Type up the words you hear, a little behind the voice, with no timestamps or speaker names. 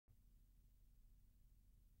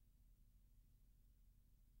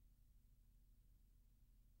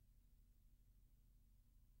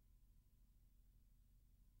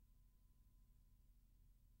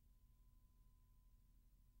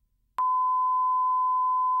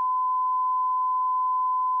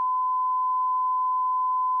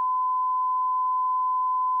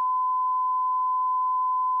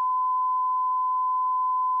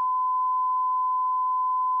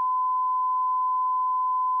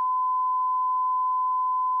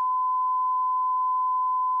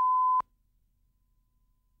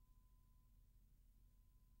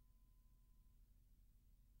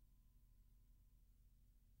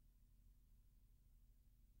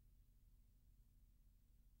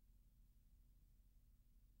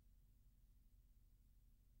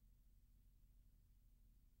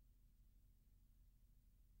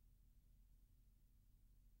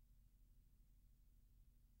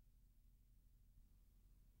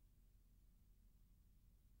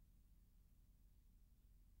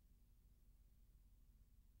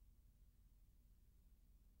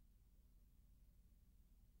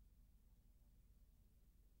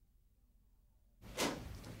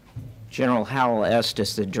General Howell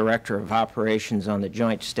Estes, the Director of Operations on the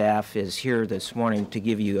Joint Staff, is here this morning to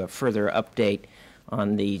give you a further update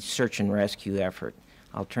on the search and rescue effort.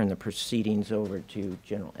 I'll turn the proceedings over to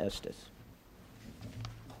General Estes.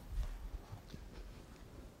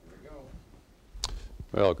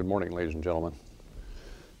 Well, good morning, ladies and gentlemen.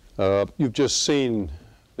 You've just seen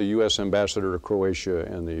the U.S. Ambassador to Croatia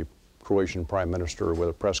and the Croatian Prime Minister with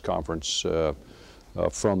a press conference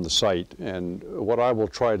from the site. And what I will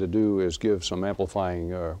try to do is give some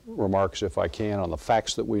amplifying remarks, if I can, on the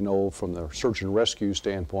facts that we know from the search and rescue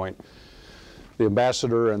standpoint. The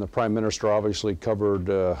Ambassador and the Prime Minister obviously covered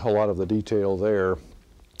a lot of the detail there,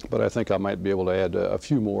 but I think I might be able to add a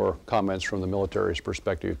few more comments from the military's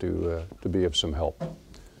perspective to be of some help.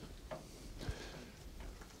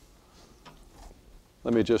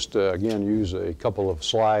 Let me just again use a couple of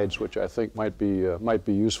slides which I think might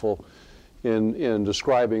be useful in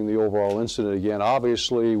describing the overall incident. Again,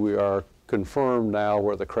 obviously we are confirmed now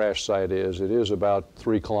where the crash site is. It is about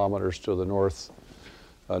 3 kilometers to the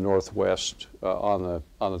northwest on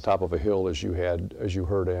the top of a hill, as you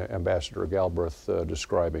heard Ambassador Galbraith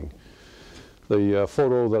describing. The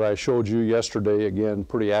photo that I showed you yesterday again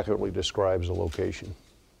pretty accurately describes the location.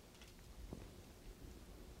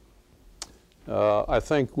 I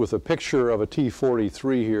think with a picture of a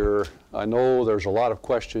T-43 here, I know there's a lot of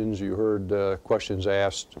questions. You heard questions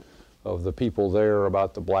asked of the people there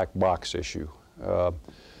about the black box issue.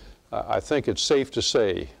 I think it's safe to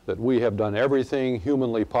say that we have done everything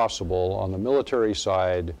humanly possible on the military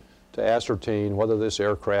side to ascertain whether this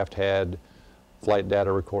aircraft had flight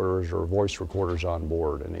data recorders or voice recorders on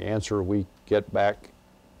board. And the answer we get back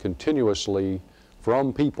continuously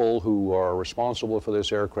from people who are responsible for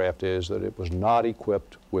this aircraft is that it was not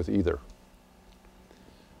equipped with either.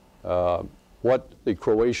 What the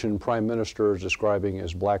Croatian Prime Minister is describing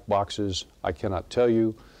as black boxes, I cannot tell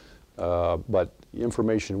you, but the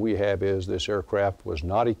information we have is this aircraft was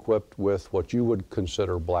not equipped with what you would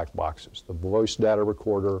consider black boxes, the voice data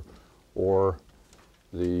recorder or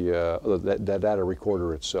the data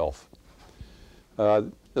recorder itself.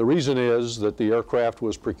 The reason is that the aircraft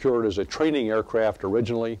was procured as a training aircraft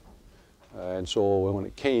originally, and so when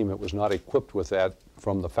it came, it was not equipped with that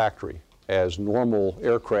from the factory, as normal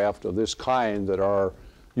aircraft of this kind that are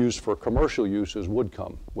used for commercial uses would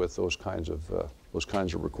come with those kinds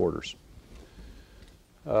of recorders.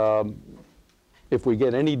 If we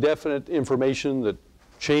get any definite information that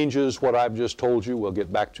changes what I've just told you, we'll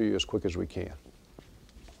get back to you as quick as we can.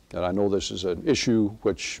 And I know this is an issue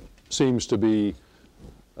which seems to be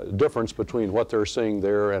a difference between what they're saying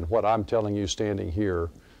there and what I'm telling you standing here,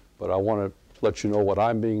 but I want to let you know what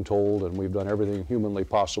I'm being told, and we've done everything humanly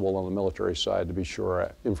possible on the military side to be sure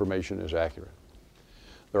our information is accurate.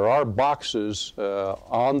 There are boxes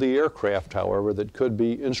on the aircraft, however, that could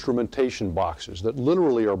be instrumentation boxes that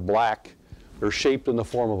literally are black. They're shaped in the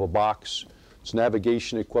form of a box. It's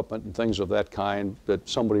navigation equipment and things of that kind that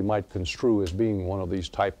somebody might construe as being one of these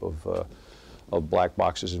type of black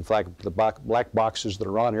boxes. In fact, the black boxes that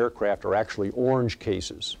are on aircraft are actually orange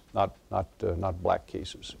cases, not black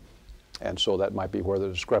cases. And so that might be where the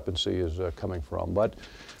discrepancy is coming from. But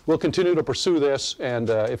we'll continue to pursue this, and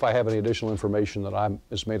if I have any additional information that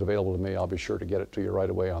is made available to me, I'll be sure to get it to you right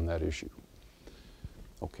away on that issue.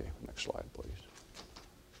 Okay, next slide, please.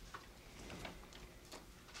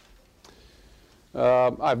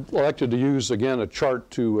 I've elected to use, again, a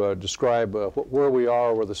chart to describe where we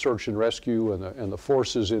are with the search and rescue and the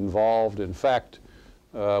forces involved. In fact,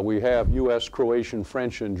 we have U.S., Croatian,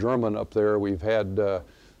 French, and German up there. We've had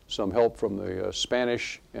some help from the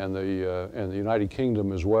Spanish and the United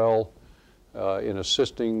Kingdom as well in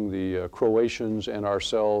assisting the Croatians and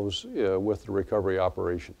ourselves with the recovery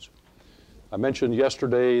operations. I mentioned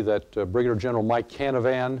yesterday that Brigadier General Mike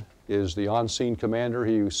Canavan is the on-scene commander.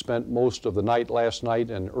 He spent most of the night last night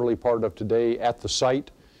and early part of today at the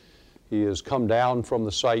site. He has come down from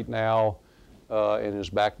the site now and is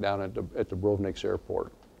back down at Dubrovnik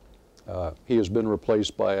airport. He has been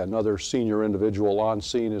replaced by another senior individual on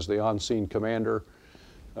scene as the on-scene commander.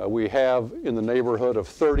 We have in the neighborhood of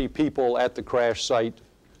 30 people at the crash site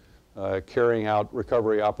carrying out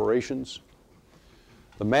recovery operations.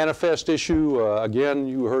 The manifest issue, again,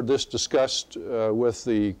 you heard this discussed with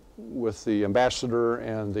the ambassador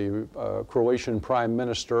and the Croatian Prime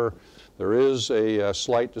Minister. There is a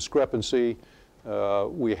slight discrepancy.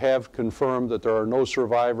 We have confirmed that there are no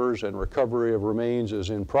survivors and recovery of remains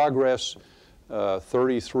is in progress.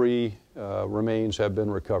 33 remains have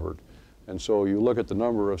been recovered. And so you look at the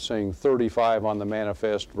number of saying 35 on the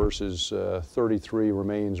manifest versus 33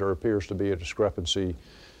 remains, there appears to be a discrepancy.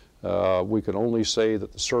 We can only say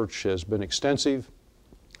that the search has been extensive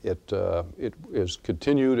It is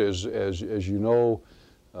continued, as you know.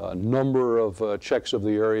 A number of checks of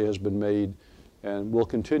the area has been made, and will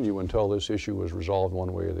continue until this issue is resolved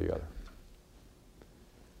one way or the other.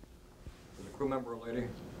 Was the crew member a lady?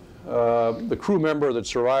 The crew member that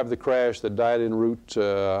survived the crash that died en route,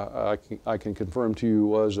 I can confirm to you,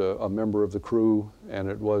 was a member of the crew, and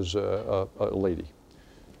it was a lady.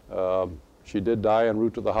 She did die en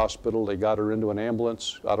route to the hospital. They got her into an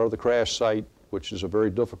ambulance out of the crash site, which is a very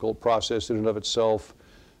difficult process in and of itself,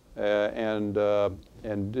 and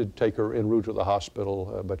did take her en route to the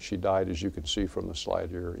hospital, but she died, as you can see from the slide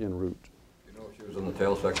here, en route. Do you know if she was in the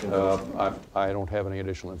tail section? I don't have any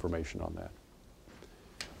additional information on that.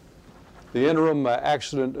 The Interim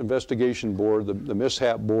Accident Investigation Board, the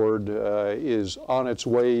Mishap Board, is on its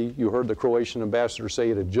way. You heard the Croatian ambassador say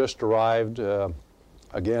it had just arrived.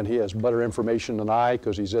 Again, he has better information than I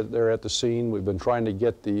because he's there at the scene. We've been trying to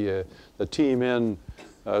get the team in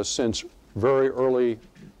since very early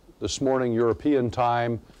this morning, European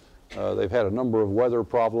time. They've had a number of weather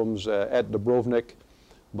problems at Dubrovnik,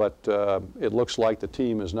 but it looks like the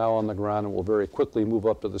team is now on the ground and will very quickly move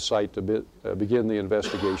up to the site to begin the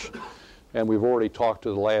investigation. And we've already talked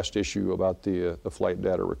to the last issue about the flight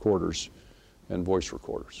data recorders and voice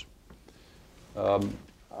recorders.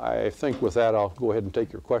 I think with that, I'll go ahead and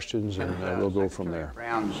take your questions, and we'll go from there.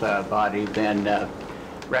 Brown's body been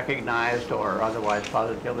recognized or otherwise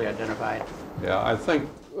positively identified? Yeah, I think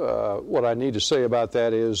what I need to say about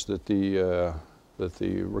that is that the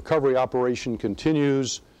recovery operation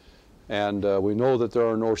continues, and we know that there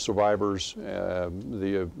are no survivors.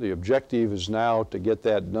 The objective is now to get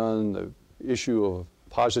that done. The issue of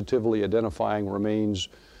positively identifying remains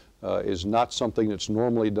is not something that's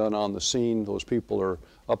normally done on the scene. Those people are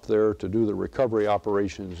up there to do the recovery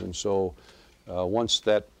operations, and so once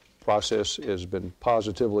that process has been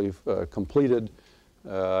positively completed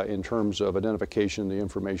in terms of identification, the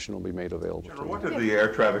information will be made available. General, what did the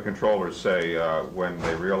air traffic controllers say when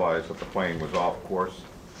they realized that the plane was off course?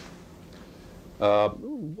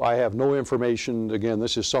 I have no information. Again,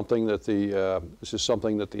 this is something that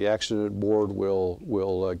the accident board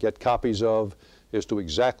will get copies of, as to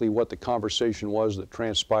exactly what the conversation was that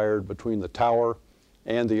transpired between the tower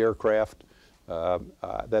and the aircraft.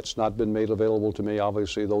 That's not been made available to me.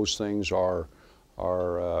 Obviously, those things are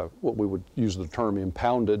what we would use the term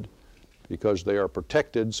impounded, because they are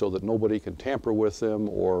protected so that nobody can tamper with them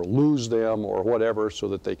or lose them or whatever, so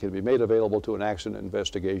that they can be made available to an accident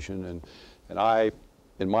investigation. And I,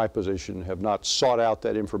 in my position, have not sought out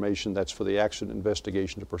that information. That's for the accident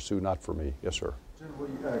investigation to pursue, not for me. Yes, sir.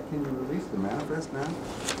 General, can you release the manifest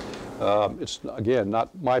now? It's, again,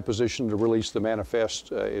 not my position to release the manifest.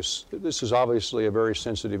 This is obviously a very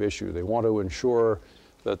sensitive issue. They want to ensure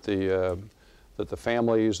that the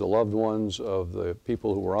families, the loved ones of the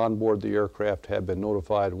people who were on board the aircraft have been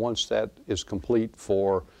notified. Once that is complete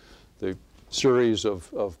for the series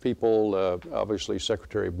of people, obviously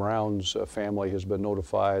Secretary Brown's family has been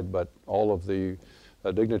notified, but all of the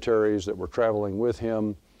dignitaries that were traveling with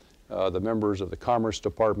him, the members of the Commerce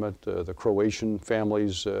Department, the Croatian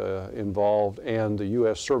families involved, and the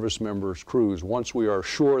U.S. service members' crews. Once we are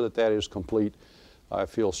sure that that is complete, I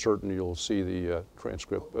feel certain you'll see the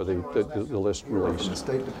transcript, or the list released. The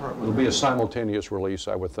State Department. It'll be a simultaneous release,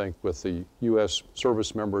 I would think, with the U.S.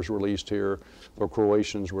 service members released here, the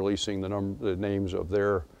Croatians releasing the names of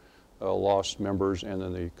their lost members, and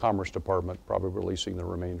then the Commerce Department probably releasing the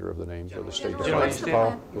remainder of the names of the State Department.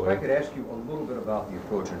 Carl, if I could ask you a little bit about the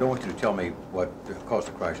approach. I don't want you to tell me what caused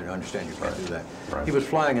the crash. I understand you can't do that. Right. He was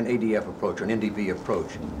flying an ADF approach, or an NDB approach.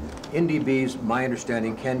 NDBs, my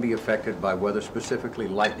understanding, can be affected by weather, specifically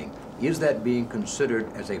lightning. Is that being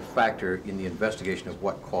considered as a factor in the investigation of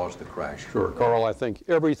what caused the crash? Sure, Carl, I think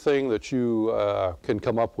everything that you can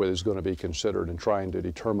come up with is going to be considered in trying to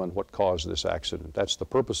determine what caused this accident. That's the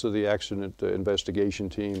purpose of the accident investigation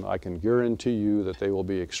team. I can guarantee you that they will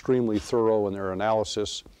be extremely thorough in their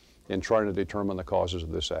analysis in trying to determine the causes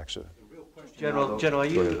of this accident. General, are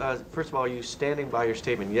you, first of all, are you standing by your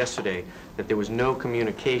statement yesterday that there was no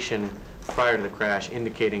communication prior to the crash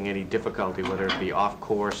indicating any difficulty, whether it be off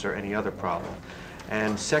course or any other problem?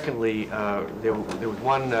 And secondly, there was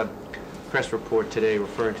one press report today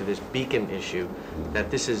referring to this beacon issue,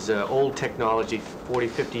 that this is old technology, 40,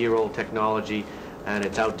 50-year-old technology, and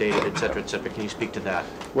it's outdated, et cetera, et cetera. Can you speak to that?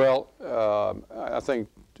 Well, I think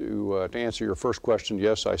to answer your first question,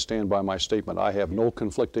 yes, I stand by my statement. I have no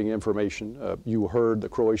conflicting information. You heard the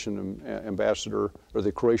Croatian ambassador, or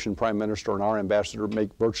the Croatian prime minister, and our ambassador make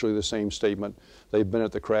virtually the same statement. They've been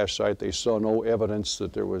at the crash site. They saw no evidence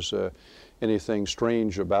that there was anything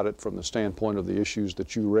strange about it from the standpoint of the issues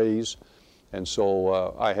that you raise. And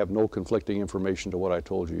so I have no conflicting information to what I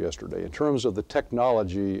told you yesterday. In terms of the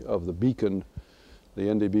technology of the beacon, the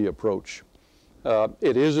NDB approach,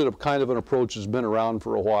 it is a kind of an approach that's been around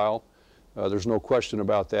for a while. There's no question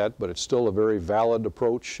about that, but it's still a very valid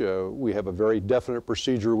approach. We have a very definite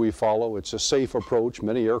procedure we follow. It's a safe approach.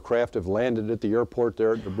 Many aircraft have landed at the airport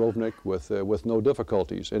there at Dubrovnik with no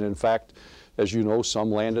difficulties. And in fact, as you know,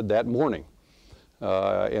 some landed that morning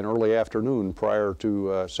in early afternoon prior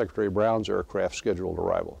to Secretary Brown's aircraft scheduled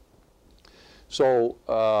arrival. So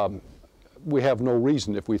we have no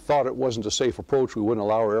reason. If we thought it wasn't a safe approach, we wouldn't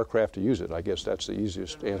allow our aircraft to use it. I guess that's the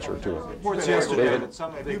easiest answer to it. Reports yesterday that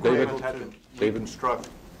some of the pilots had to reconstruct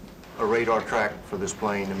a radar track for this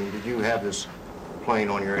plane. I mean, did you have this plane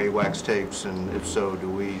on your AWACS tapes, and if so, do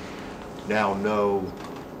we now know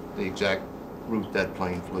the exact route that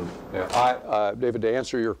plane flew? Yeah, David, to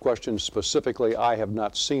answer your question specifically, I have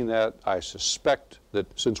not seen that. I suspect that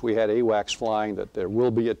since we had AWACS flying, that there will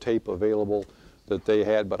be a tape available that they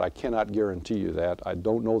had, but I cannot guarantee you that. I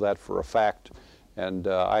don't know that for a fact. And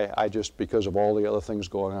I just, because of all the other things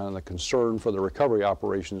going on, the concern for the recovery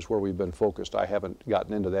operations where we've been focused, I haven't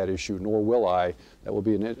gotten into that issue, nor will I. That will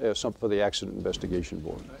be something for the Accident Investigation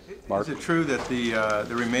Board. Mark? Is it true that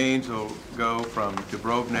the remains will go from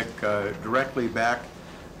Dubrovnik directly back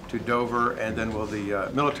to Dover, and then will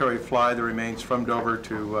the military fly the remains from Dover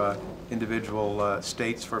to individual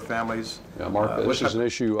states for families? Yeah, Mark, this is an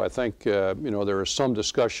issue. I think you know, there is some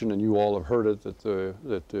discussion, and you all have heard it,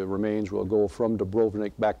 that the remains will go from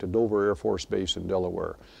Dubrovnik back to Dover Air Force Base in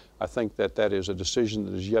Delaware. I think that that is a decision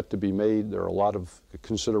that is yet to be made. There are a lot of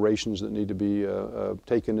considerations that need to be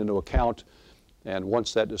taken into account. And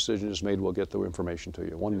once that decision is made, we'll get the information to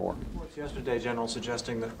you. One more. Reports yesterday, General,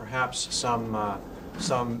 suggesting that perhaps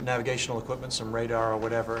some navigational equipment, some radar or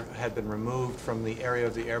whatever, had been removed from the area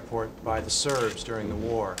of the airport by the Serbs during the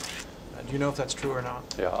war. Do you know if that's true or not?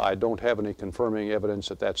 Yeah, I don't have any confirming evidence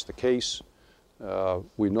that that's the case.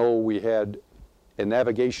 We know we had a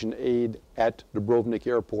navigation aid at Dubrovnik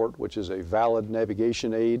Airport, which is a valid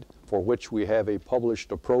navigation aid for which we have a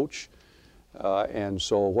published approach. And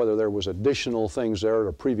so whether there was additional things there at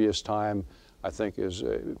a previous time, I think is,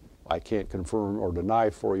 I can't confirm or deny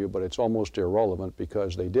for you, but it's almost irrelevant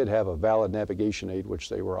because they did have a valid navigation aid which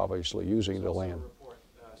they were obviously using to land. A report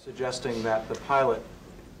suggesting that the pilot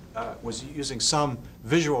was using some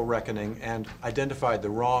visual reckoning and identified the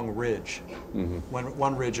wrong ridge,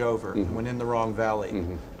 one ridge over, when in the wrong valley.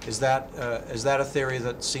 Is that a theory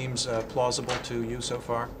that seems plausible to you so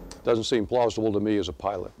far? Doesn't seem plausible to me as a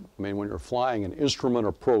pilot. I mean, when you're flying an instrument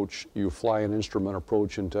approach, you fly an instrument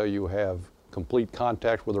approach until you have complete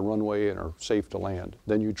contact with the runway and are safe to land.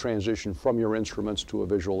 Then you transition from your instruments to a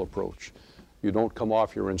visual approach. You don't come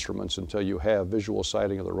off your instruments until you have visual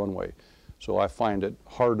sighting of the runway. So I find it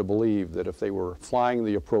hard to believe that if they were flying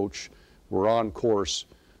the approach, were on course,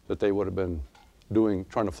 that they would have been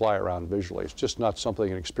trying to fly around visually. It's just not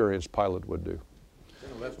something an experienced pilot would do.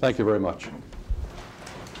 Thank you very much.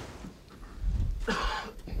 As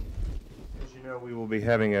you know, we will be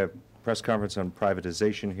having a press conference on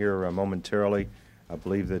privatization here momentarily. I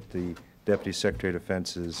believe that the Deputy Secretary of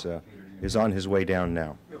Defense is on his way down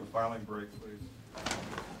now. We have a filing break, please.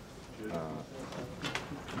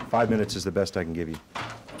 5 minutes is the best I can give you.